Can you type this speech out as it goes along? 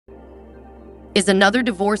Is another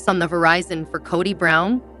divorce on the horizon for Kody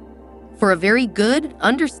Brown? For a very good,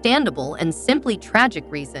 understandable, and simply tragic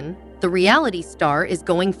reason, the reality star is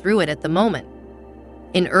going through it at the moment.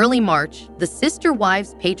 In early March, the Sister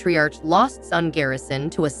Wives patriarch lost son Garrison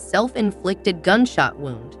to a self-inflicted gunshot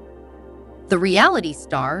wound. The reality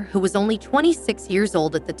star, who was only 26 years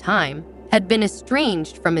old at the time, had been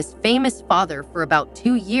estranged from his famous father for about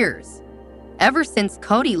 2 years, ever since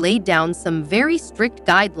Kody laid down some very strict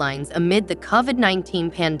guidelines amid the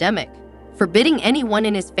COVID-19 pandemic, forbidding anyone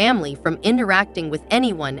in his family from interacting with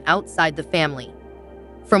anyone outside the family.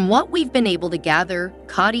 From what we've been able to gather,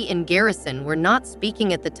 Kody and Garrison were not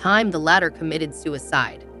speaking at the time the latter committed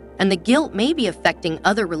suicide, and the guilt may be affecting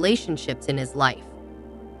other relationships in his life.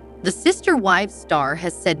 The Sister Wives star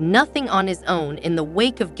has said nothing on his own in the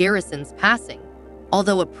wake of Garrison's passing,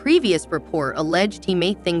 although a previous report alleged he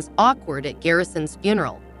made things awkward at Garrison's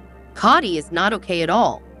funeral. Kody is not okay at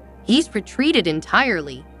all. He's retreated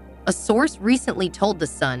entirely, a source recently told The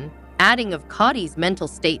Sun, adding of Kody's mental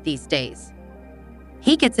state these days.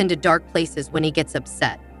 He gets into dark places when he gets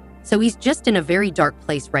upset, so he's just in a very dark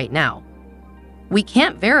place right now. We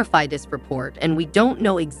can't verify this report, and we don't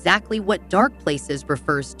know exactly what dark places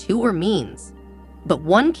refers to or means. But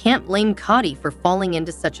one can't blame Kody for falling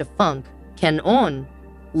into such a funk, can on.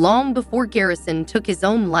 Long before Garrison took his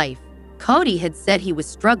own life, Kody had said he was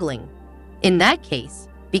struggling. In that case,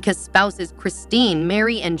 because spouses Christine,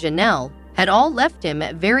 Mary, and Janelle had all left him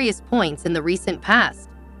at various points in the recent past.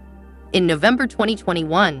 In November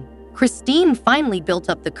 2021, Christine finally built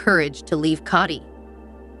up the courage to leave Kody.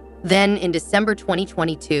 Then, in December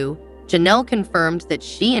 2022, Janelle confirmed that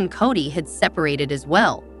she and Kody had separated as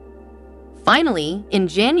well. Finally, in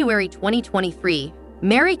January 2023,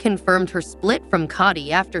 Mary confirmed her split from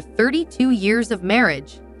Kody after 32 years of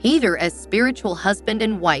marriage, either as spiritual husband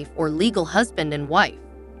and wife or legal husband and wife.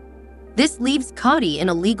 This leaves Kody in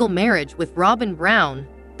a legal marriage with ROBYN Brown,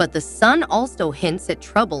 but The Sun also hints at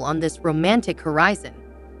trouble on this romantic horizon.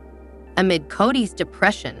 Amid Kody's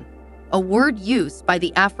depression, a word used by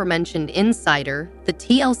the aforementioned insider, the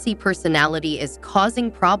TLC personality is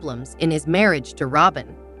causing problems in his marriage to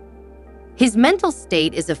ROBYN. His mental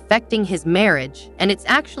state is affecting his marriage, and it's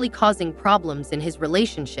actually causing problems in his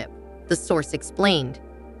relationship, the source explained.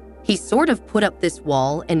 He sort of put up this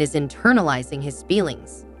wall and is internalizing his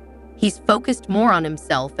feelings. He's focused more on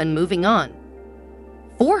himself and moving on.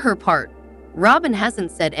 For her part, ROBYN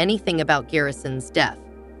hasn't said anything about Garrison's death.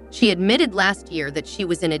 She admitted last year that she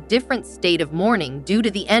was in a different state of mourning due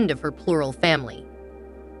to the end of her plural family.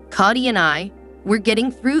 Kody and we're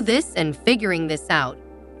getting through this and figuring this out,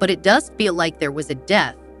 but it does feel like there was a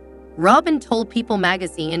death. ROBYN told People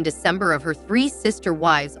magazine in December of her 3 sister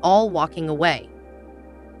wives all walking away.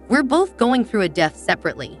 We're both going through a death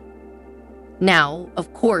separately. Now,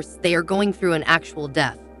 of course, they are going through an actual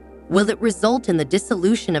death. Will it result in the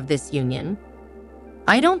dissolution of this union?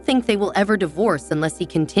 I don't think they will ever divorce unless he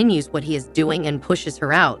continues what he is doing and pushes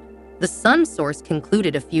her out, The Sun source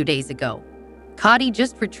concluded a few days ago. Kody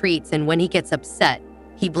just retreats, and when he gets upset,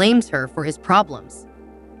 he blames her for his problems.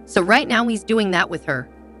 So right now he's doing that with her.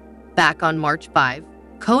 Back on March 5,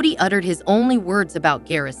 Kody uttered his only words about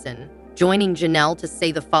Garrison, joining Janelle to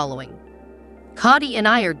say the following. Kody and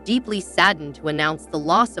I are deeply saddened to announce the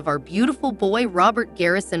loss of our beautiful boy Robert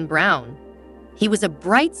Garrison Brown. He was a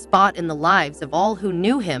bright spot in the lives of all who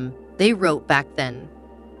knew him, they wrote back then.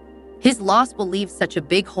 His loss will leave such a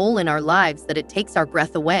big hole in our lives that it takes our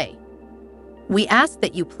breath away. We ask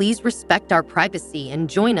that you please respect our privacy and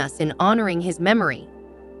join us in honoring his memory.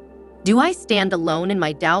 Do I stand alone in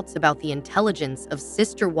my doubts about the intelligence of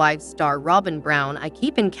Sister Wives star ROBYN Brown? I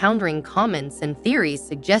keep encountering comments and theories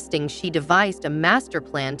suggesting she devised a master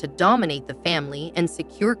plan to dominate the family and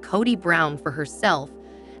secure Kody Brown for herself,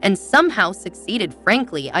 and somehow succeeded.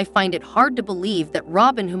 Frankly, I find it hard to believe that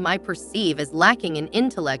ROBYN, whom I perceive as lacking in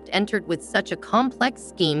intellect, entered with such a complex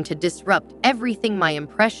scheme to disrupt everything. My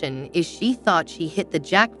impression is she thought she hit the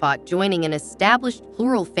jackpot, joining an established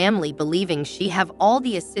plural family, believing she have all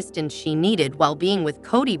the assistance she needed while being with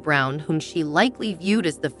Kody Brown, whom she likely viewed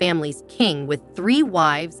as the family's king. With 3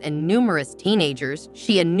 wives and numerous teenagers,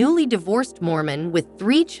 she, a newly divorced Mormon with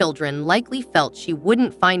 3 children, likely felt she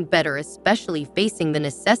wouldn't find better, especially facing the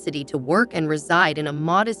necessity to work and reside in a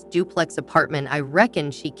modest duplex apartment. I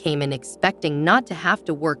reckon she came in expecting not to have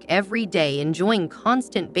to work every day, enjoying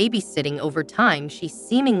constant babysitting. Over time, she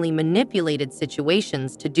seemingly manipulated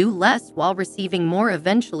situations to do less while receiving more.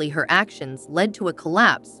 Eventually, her actions led to a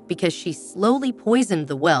collapse because she slowly poisoned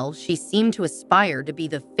the well. She seemed to aspire to be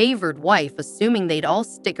the favored wife, assuming they'd all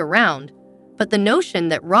stick around, But the notion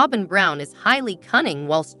that ROBYN Brown is highly cunning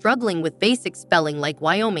while struggling with basic spelling like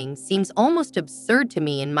Wyoming seems almost absurd to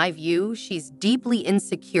me. In my view, she's deeply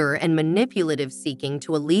insecure and manipulative, seeking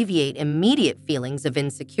to alleviate immediate feelings of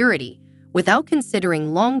insecurity. Without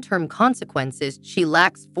considering long-term consequences, she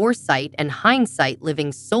lacks foresight and hindsight,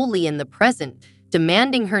 living solely in the present,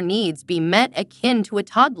 demanding her needs be met akin to a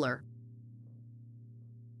toddler.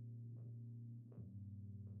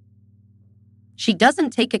 She doesn't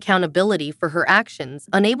take accountability for her actions,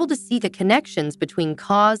 unable to see the connections between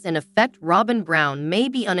cause and effect. ROBYN Brown may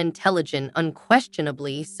be unintelligent,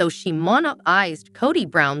 unquestionably, so she monopolized Kody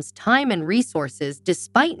Brown's time and resources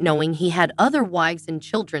despite knowing he had other wives and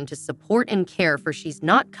children to support and care for. She's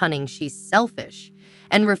not cunning, she's selfish,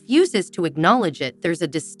 and refuses to acknowledge it. There's a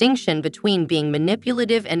distinction between being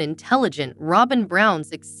manipulative and intelligent. ROBYN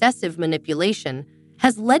Brown's excessive manipulation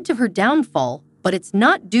has led to her downfall, but it's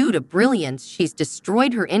not due to brilliance. She's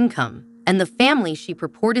destroyed her income and the family she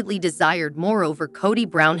purportedly desired. Moreover, Kody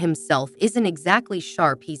Brown himself isn't exactly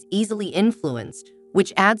sharp. He's easily influenced,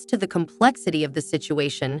 which adds to the complexity of the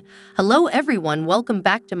situation. Hello everyone, welcome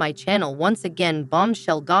back to my channel once again,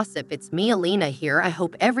 Bombshell Gossip. It's me, Alina here. I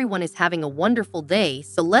hope everyone is having a wonderful day,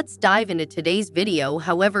 so let's dive into today's video.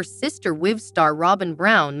 However, Sister Wiv star ROBYN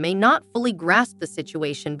Brown may not fully grasp the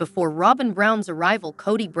situation. Before ROBYN Brown's arrival,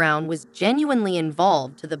 Kody Brown was genuinely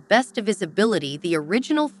involved to the best of his ability. The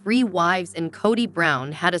original 3 wives and Kody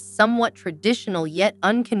Brown had a somewhat traditional yet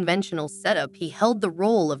unconventional setup. He held the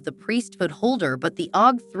role of the priesthood holder, but the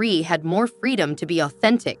OG3 had more freedom to be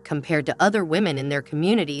authentic compared to other women in their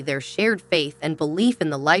community. Their shared faith and belief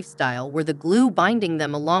in the lifestyle were the glue binding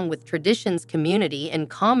them, along with traditions, community, and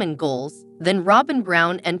common goals. Then ROBYN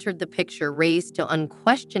Brown entered the picture. Raised to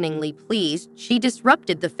unquestioningly pleased, she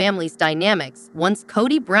disrupted the family's dynamics. Once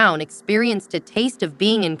Kody Brown experienced a taste of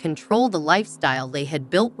being in control, the lifestyle they had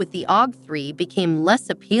built with the OG3 became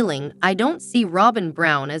less appealing. I don't see ROBYN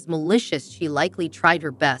Brown as malicious. She likely tried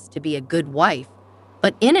her best to be a good wife,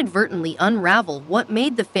 but inadvertently unraveled what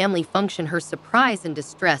made the family function. Her surprise and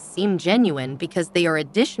distress seem genuine because they are.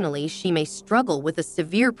 Additionally, she may struggle with a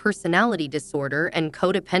severe personality disorder and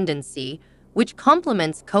codependency, which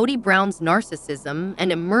complements Kody Brown's narcissism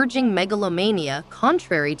and emerging megalomania.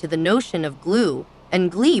 Contrary to the notion of glue and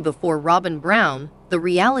glee before ROBYN Brown, the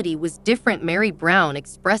reality was different. Mary Brown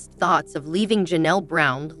expressed thoughts of leaving. Janelle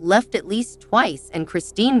Brown left at least twice, and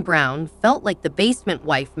Christine Brown felt like the basement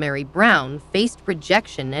wife. Mary Brown faced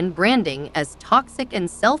rejection and branding as toxic and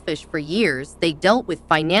selfish. For years, they dealt with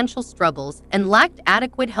financial struggles and lacked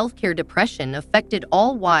adequate healthcare. Depression affected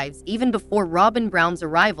all wives even before ROBYN Brown's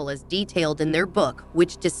arrival, as detailed in their book,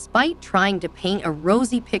 which, despite trying to paint a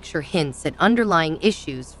rosy picture, hints at underlying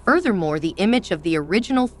issues. Furthermore, the image of the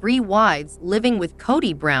original 3 wives living with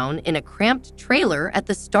Kody Brown in a cramped trailer at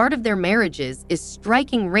the start of their marriages is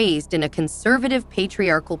striking. Raised in a conservative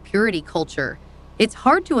patriarchal purity culture, it's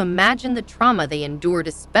hard to imagine the trauma they endured,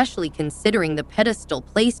 especially considering the pedestal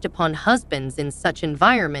placed upon husbands in such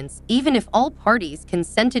environments. Even if all parties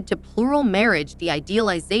consented to plural marriage, the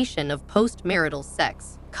idealization of post-marital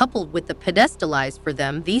sex, coupled with the pedestalized for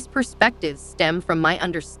them, these perspectives stem from my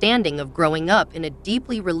understanding of growing up in a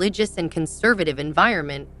deeply religious and conservative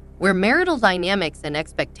environment, where marital dynamics and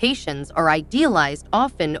expectations are idealized,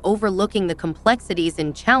 often overlooking the complexities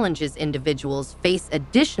and challenges individuals face.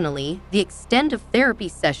 Additionally, the extent of therapy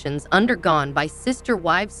sessions undergone by Sister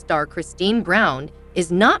Wives star Christine Brown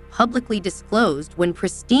is not publicly disclosed. When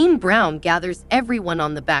Christine Brown gathers everyone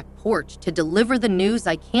on the back porch to deliver the news,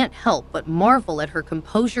 I can't help but marvel at her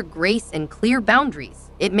composure, grace, and clear boundaries.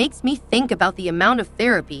 It makes me think about the amount of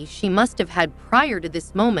therapy she must have had prior to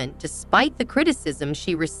this moment. Despite the criticism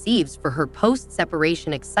she receives for her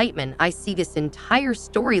post-separation excitement, I see this entire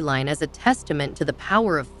storyline as a testament to the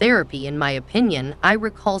power of therapy. In my opinion, I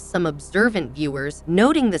recall some observant viewers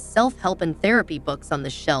noting the self-help and therapy books on the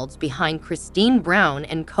shelves behind Christine Brown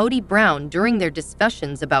and Kody Brown during their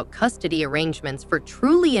discussions about custody arrangements. For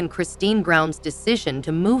truly in Christine Brown's decision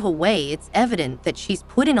to move away, it's evident that she's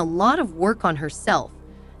put in a lot of work on herself,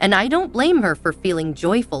 and I don't blame her for feeling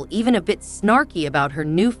joyful, even a bit snarky, about her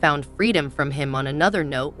newfound freedom from him. On another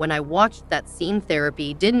note, when I watched that scene,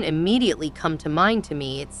 therapy didn't immediately come to mind to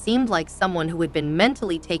me. It seemed like someone who had been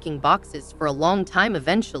mentally taking boxes for a long time.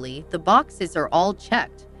 Eventually, the boxes are all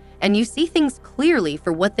checked, and you see things clearly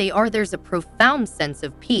for what they are. There's a profound sense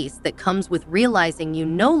of peace that comes with realizing you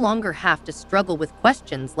no longer have to struggle with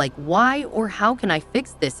questions like why or how can I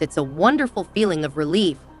fix this. It's a wonderful feeling of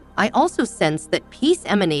relief, I also sense that peace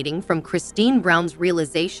emanating from Christine Brown's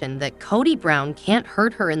realization that Kody Brown can't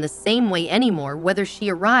hurt her in the same way anymore. Whether she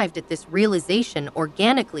arrived at this realization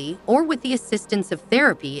organically or with the assistance of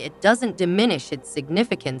therapy, it doesn't diminish its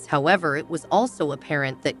significance. However, it was also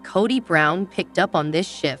apparent that Kody Brown picked up on this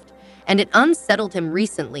shift, and it unsettled him.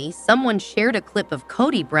 Recently, someone shared a clip of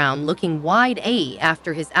Kody Brown looking wide-eyed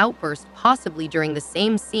after his outburst, possibly during the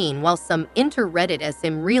same scene, while some interread it as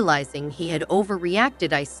him realizing he had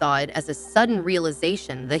overreacted. I saw it as a sudden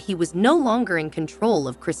realization that he was no longer in control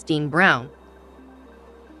of Christine Brown.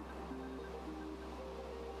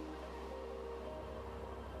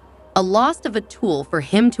 A loss of a tool for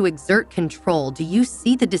him to exert control. Do you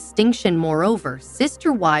see the distinction? Moreover,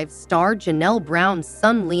 Sister Wives star Janelle Brown's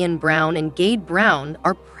son Leon Brown and Gade Brown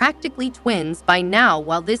are practically twins by now.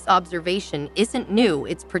 While this observation isn't new,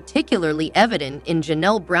 it's particularly evident in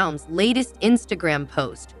Janelle Brown's latest Instagram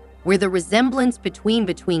post, where the resemblance between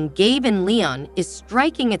Gabe and Leon is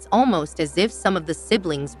striking. It's almost as if some of the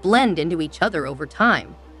siblings blend into each other over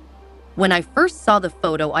time. When I first saw the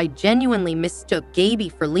photo, I genuinely mistook Gaby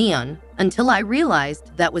for Leon until I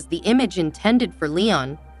realized that was the image intended for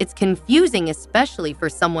Leon. It's confusing, especially for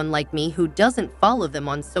someone like me who doesn't follow them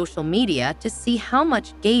on social media, to see how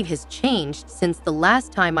much Gabe has changed since the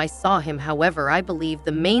last time I saw him. However, I believe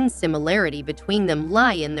the main similarity between them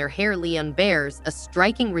lie in their hair. Leon bears a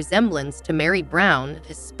striking resemblance to Mary Brown,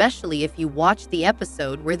 especially if you watch the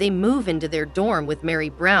episode where they move into their dorm with Mary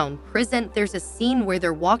Brown present. There's a scene where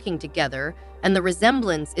they're walking together, and the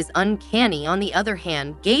resemblance is uncanny. On the other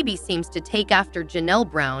hand, Gaby seems to take after Janelle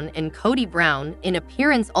Brown and Kody Brown in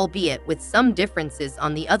appearance, albeit with some differences.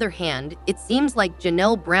 On the other hand, it seems like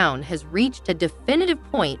Janelle Brown has reached a definitive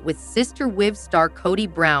point with Sister Wives star Kody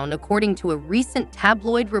Brown, according to a recent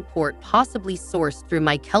tabloid report possibly sourced through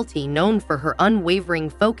Mike Kelty. Known for her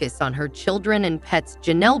unwavering focus on her children and pets,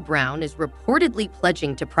 Janelle Brown is reportedly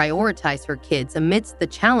pledging to prioritize her kids amidst the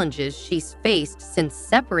challenges she's faced since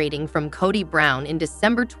separating from Kody Brown in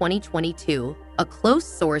December 2022. A close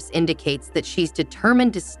source indicates that she's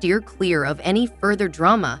determined to steer clear of any further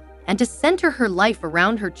drama and to center her life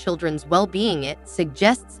around her children's well-being. It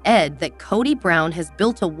suggests that Kody Brown has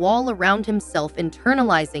built a wall around himself,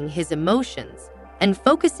 internalizing his emotions and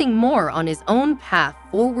focusing more on his own path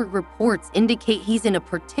forward. Reports indicate he's in a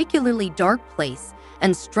particularly dark place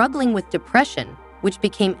and struggling with depression, which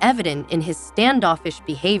became evident in his standoffish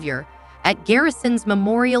behavior at Garrison's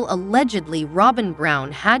memorial. Allegedly, ROBYN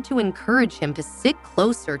Brown had to encourage him to sit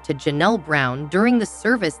closer to Janelle Brown during the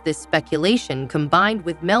service. This speculation, combined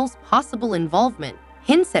with Mel's possible involvement,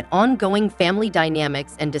 hints at ongoing family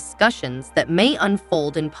dynamics and discussions that may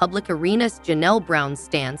unfold in public arenas. Janelle Brown's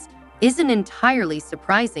stance isn't entirely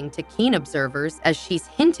surprising to keen observers, as she's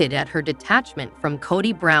hinted at her detachment from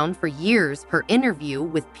Kody Brown for years. Her interview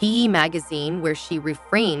with PE Magazine, where she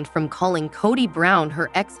refrained from calling Kody Brown her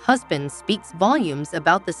ex-husband, speaks volumes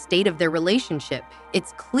about the state of their relationship.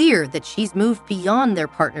 It's clear that she's moved beyond their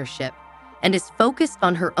partnership and is focused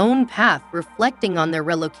on her own path. Reflecting on their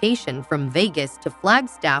relocation from Vegas to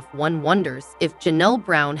Flagstaff, one wonders if Janelle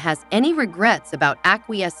Brown has any regrets about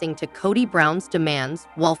acquiescing to Kody Brown's demands.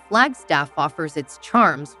 While Flagstaff offers its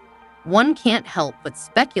charms, one can't help but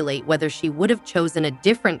speculate whether she would have chosen a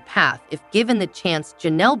different path if given the chance.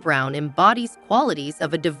 Janelle Brown embodies qualities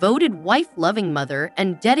of a devoted wife, loving mother,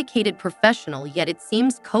 and dedicated professional, yet it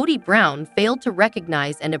seems Kody Brown failed to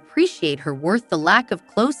recognize and appreciate her worth. The lack of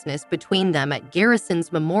closeness between them at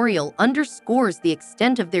Garrison's memorial underscores the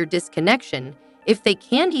extent of their disconnection. If they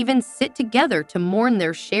can't even sit together to mourn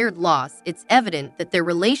their shared loss, it's evident that their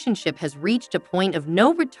relationship has reached a point of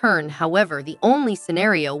no return. However, the only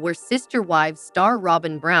scenario where Sister Wives star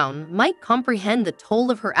ROBYN Brown might comprehend the toll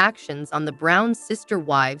of her actions on the Brown sister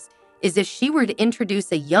wives is if she were to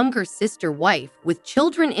introduce a younger sister wife with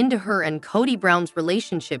children into her and Kody Brown's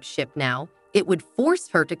relationship. Now, it would force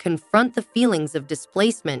her to confront the feelings of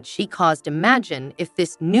displacement she caused. Imagine if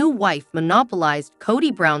this new wife monopolized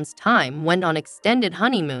Kody Brown's time, went on extended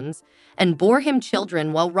honeymoons, and bore him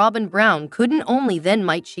children while ROBYN Brown couldn't. Only then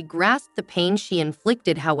might she grasp the pain she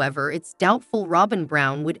inflicted. However, it's doubtful ROBYN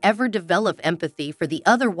Brown would ever develop empathy for the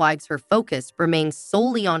other wives. Her focus remains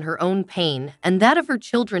solely on her own pain and that of her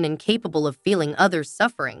children, incapable of feeling others'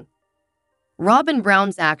 suffering. ROBYN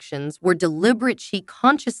Brown's actions were deliberate. She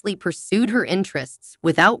consciously pursued her interests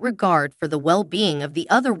without regard for the well-being of the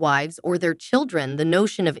other wives or their children. The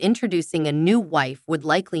notion of introducing a new wife would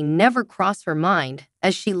likely never cross her mind,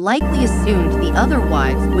 as she likely assumed the other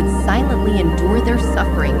wives would silently endure their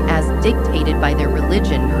suffering as dictated by their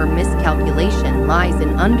religion. Her miscalculation lies in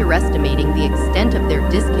underestimating the extent of their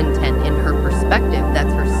discontent. In her perspective,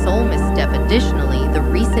 that's her sole misstep. Additionally, the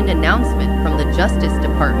recent announcement from the Justice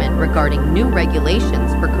Department regarding new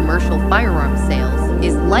regulations for commercial firearm sales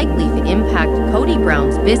is likely to impact Kody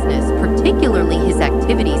Brown's business, particularly his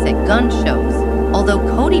activities at gun shows. Although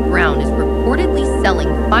Kody Brown is reportedly selling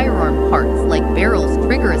firearm parts like barrels,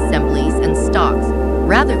 trigger assemblies, and stocks,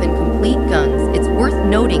 rather than complete guns, it's worth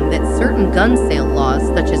noting that certain gun sale laws,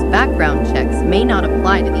 such as background checks, may not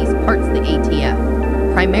apply to these parts. The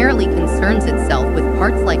ATF primarily concerns itself with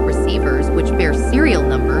parts like receivers, which bear serial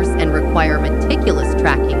numbers and require meticulous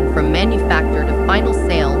tracking from manufacturer to final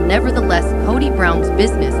sale. Nevertheless, Kody Brown's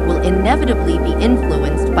business will inevitably be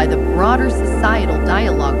influenced by the broader societal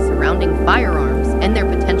dialogue surrounding firearms and their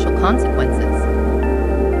potential consequences.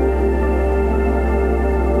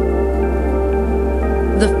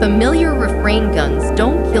 The familiar refrain, "Guns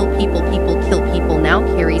don't kill people, people kill people," now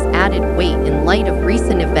carries added weight in light of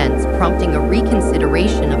recent events, prompting a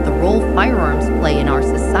reconsideration of the role firearms play in our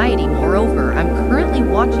society. Moreover, I'm currently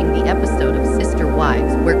watching the episode of Sister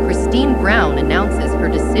Wives where Christine Brown announces her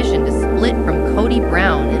decision to split from Kody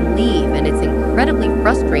Brown and leave, and it's incredibly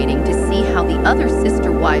frustrating to see how the other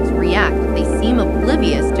sister wives react. They seem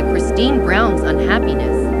oblivious to Christine Brown's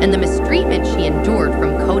unhappiness and the mistreatment she endured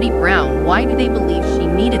from Kody Brown. Why do they believe she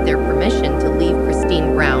needed their permission to leave?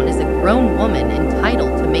 Christine Brown is a grown woman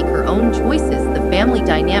entitled to make her own choices. The family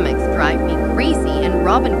dynamics drive me crazy, and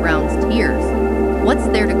ROBYN Brown's tears. What's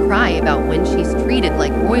there to cry about when she's treated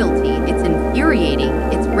like royalty? It's infuriating.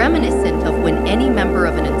 It's reminiscent of when any member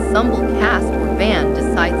of an ensemble cast or band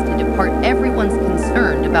decides to depart. Everyone's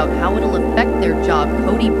concerned about how it'll affect their job.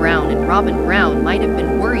 Kody Brown and ROBYN Brown might have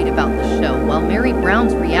been worried about the show, while Meri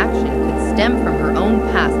Brown's reaction could stem from her own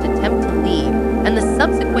past attempt to leave and the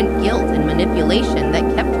subsequent guilt and manipulation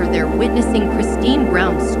that kept her there. Witnessing Christine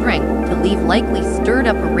Brown's strength to leave likely stirred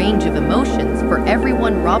up a range of emotions for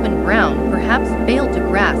everyone. ROBYN Brown perhaps failed to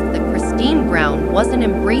grasp that Christine Brown wasn't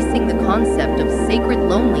embracing the concept of sacred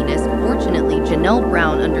loneliness. Fortunately, Janelle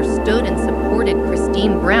Brown understood and supported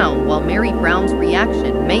Christine Brown, while Meri Brown's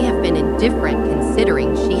reaction may have been indifferent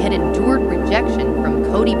considering she had endured rejection from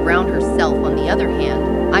Kody Brown herself. On the other hand,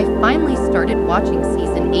 I finally started watching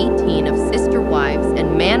season 18 of Sister Wives,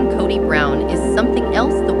 and man, Kody Brown is something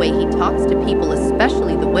else. The way he talks to people,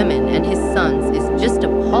 especially the women and his sons, is just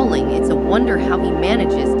appalling. It's a wonder how he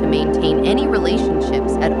manages to maintain any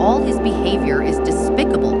relationships at all. His behavior is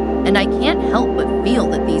despicable, and I can't help but feel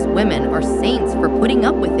that these women are saints for putting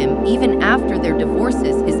up with him even after their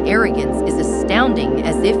divorces. His arrogance is astounding,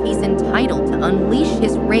 as if he's entitled to unleash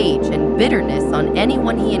his rage and bitterness on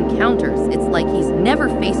anyone he encounters. It's like he's never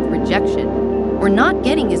faced rejection or not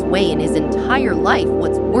getting his way in his entire life.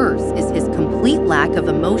 What's worse is his complete lack of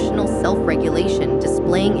emotional self-regulation,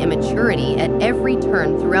 displaying immaturity at every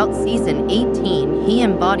turn. Throughout season 18, he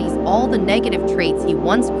embodies all the negative traits he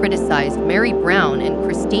once criticized Meri Brown and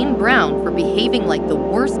Christine Brown for behaving like. The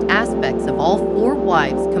worst aspects of all four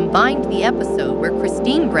wives combined. The episode where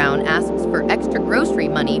Christine Brown asks for extra grocery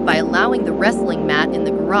money by allowing the wrestling mat in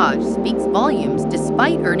the garage speaks volumes.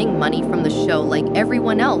 Despite earning money from the show like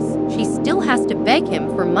everyone else, she still has to beg him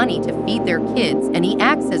for money to feed their kids, and he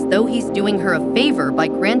acts as though he's doing her a favor by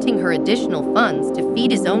granting her additional funds to feed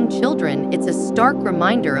his own children. It's a stark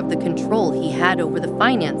reminder of the control he had over the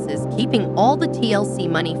finances, keeping all the TLC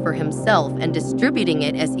money for himself and distributing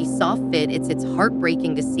it as he saw fit. It's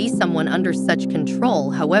heartbreaking to see someone under such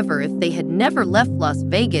control. However, if they had never left Las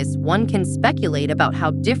Vegas, one can speculate about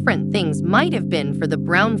how different things might have been for the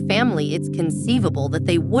Brown family. It's conceivable that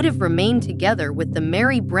they would have remained together, with the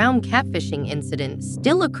Meri Brown catfishing incident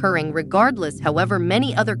still occurring regardless. However,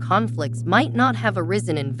 many other conflicts might not have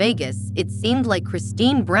arisen in Vegas. It seemed like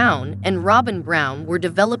Christine Brown and ROBYN Brown were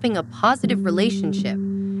developing a positive relationship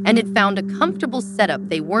and had found a comfortable setup.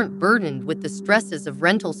 They weren't burdened with the stresses of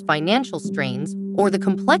rentals, financial strains, or the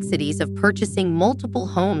complexities of purchasing multiple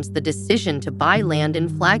homes. The decision to buy land in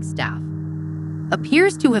Flagstaff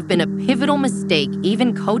appears to have been a pivotal mistake.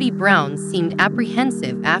 Even Kody Brown seemed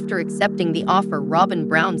apprehensive after accepting the offer. ROBYN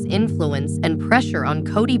Brown's influence and pressure on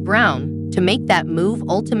Kody Brown To make that move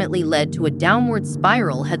ultimately led to a downward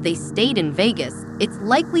spiral. Had they stayed in Vegas, it's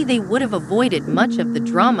likely they would have avoided much of the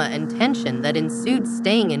drama and tension that ensued.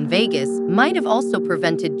 Staying in Vegas might have also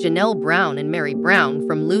prevented Janelle Brown and Mary Brown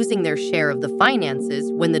from losing their share of the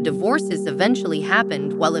finances when the divorces eventually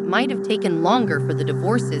happened. While it might have taken longer for the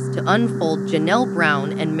divorces to unfold, Janelle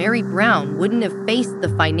Brown and Mary Brown wouldn't have faced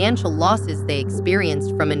the financial losses they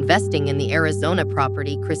experienced from investing in the Arizona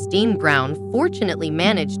property. Christine Brown fortunately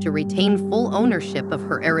managed to retain full ownership of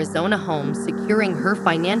her Arizona home, securing her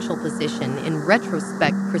financial position. In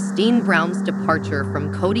retrospect, Christine Brown's departure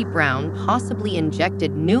from Kody Brown possibly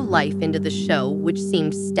injected new life into the show, which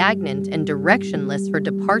seemed stagnant and directionless. Her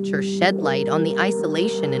departure shed light on the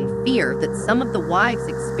isolation and fear that some of the wives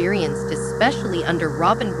experienced, especially under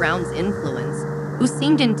ROBYN Brown's influence, who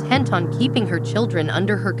seemed intent on keeping her children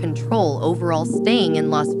under her control. Overall, staying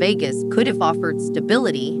in Las Vegas could have offered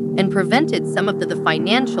stability and prevented some of the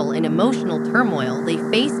financial and emotional turmoil they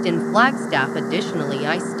faced in Flagstaff. Additionally,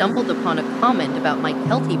 I stumbled upon a comment about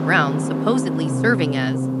Kody Brown supposedly serving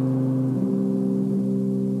as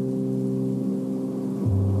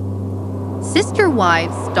sister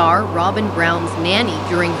wives star ROBYN Brown's nanny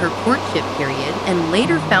during her courtship period, and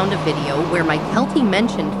later found a video where Kody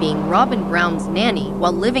mentioned being ROBYN Brown's nanny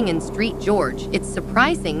while living in Street George. It's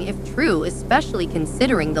surprising if true, especially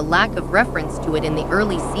considering the lack of reference to it in the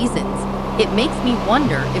early seasons. It makes me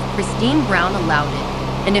wonder if Christine Brown allowed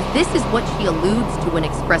it, and if this is what she alludes to when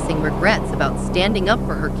expressing regrets about standing up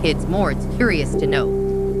for her kids more. It's curious to know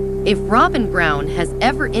if ROBYN Brown has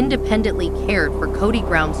ever independently cared for Kody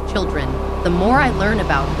Brown's children. The more I learn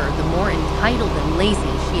about her, the more entitled and lazy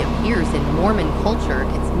she appears. In Mormon culture,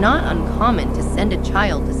 it's not uncommon to send a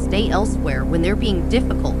child to stay elsewhere when they're being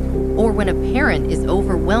difficult or when a parent is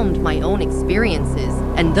overwhelmed. My own experiences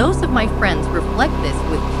and those of my friends reflect this,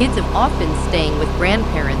 with kids of often staying with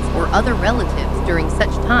grandparents or other relatives during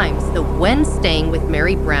such times. So when staying with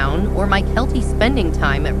Mary Brown or Kody spending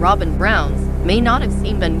time at ROBYN Brown's may not have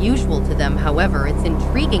seemed unusual to them. However, it's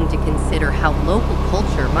intriguing to consider how local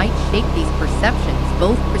culture might shape these perceptions.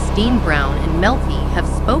 Both Christine Brown and Melty have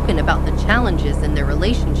spoken about the challenges in their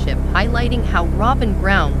relationship, highlighting how ROBYN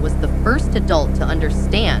Brown was the first adult to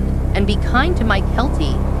understand and be kind to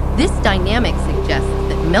Kody. This dynamic suggests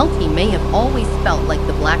that Melty may have always felt like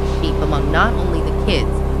the black sheep among not only the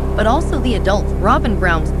kids, but also the adults. ROBYN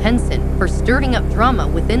Brown's penchant for stirring up drama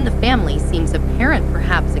within the family seems apparent,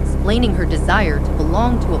 perhaps explaining her desire to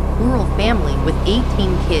belong to a plural family with 18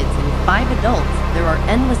 kids and 5 adults. There are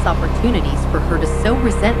endless opportunities for her to sow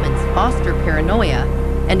resentments, foster paranoia,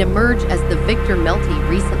 and emerge as the victor. Melty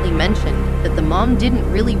recently mentioned that the mom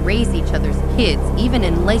didn't really raise each other's kids, even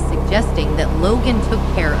in lay suggesting that Logan took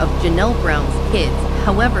care of Janelle Brown's kids.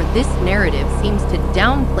 However, this narrative seems to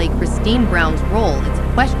downplay Christine Brown's role.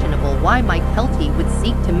 It's questionable why Kody would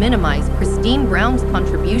seek to minimize Christine Brown's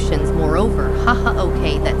contributions. Moreover,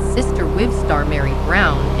 okay, that sister wiv star Mary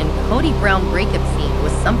Brown and Kody Brown breakup scene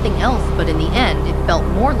was something else, but in the end it felt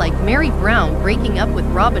more like Mary Brown breaking up with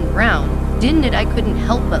ROBYN Brown, didn't it? I couldn't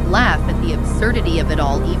help but laugh at the absurdity of it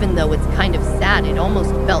all. Even though it's kind of sad, it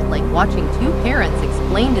almost felt like watching two parents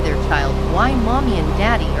explain to their child why mommy and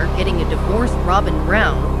daddy are getting a divorce. ROBYN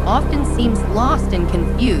Brown often seems lost and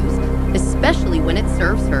confused, especially when it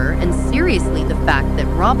serves her, and seriously, the fact that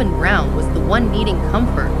ROBYN Brown was the one needing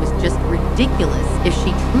comfort was just ridiculous. If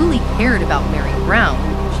she truly cared about Mary Brown,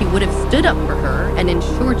 she would have stood up for her and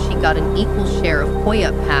ensured she got an equal share of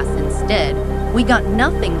Coyote pass. Instead, we got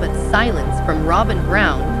nothing but silence from ROBYN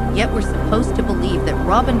Brown, yet we're supposed to believe that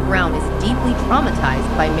ROBYN Brown is deeply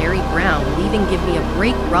traumatized by Mary Brown leaving. Give me a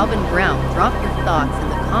break. ROBYN Brown, drop your thoughts in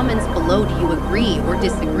the comments below. Do you agree or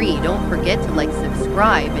disagree? Don't forget to like,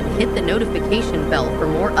 subscribe, and hit the notification bell for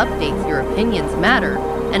more updates. Your opinions matter,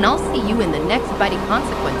 and I'll see you in the next Biting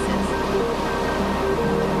Consequences.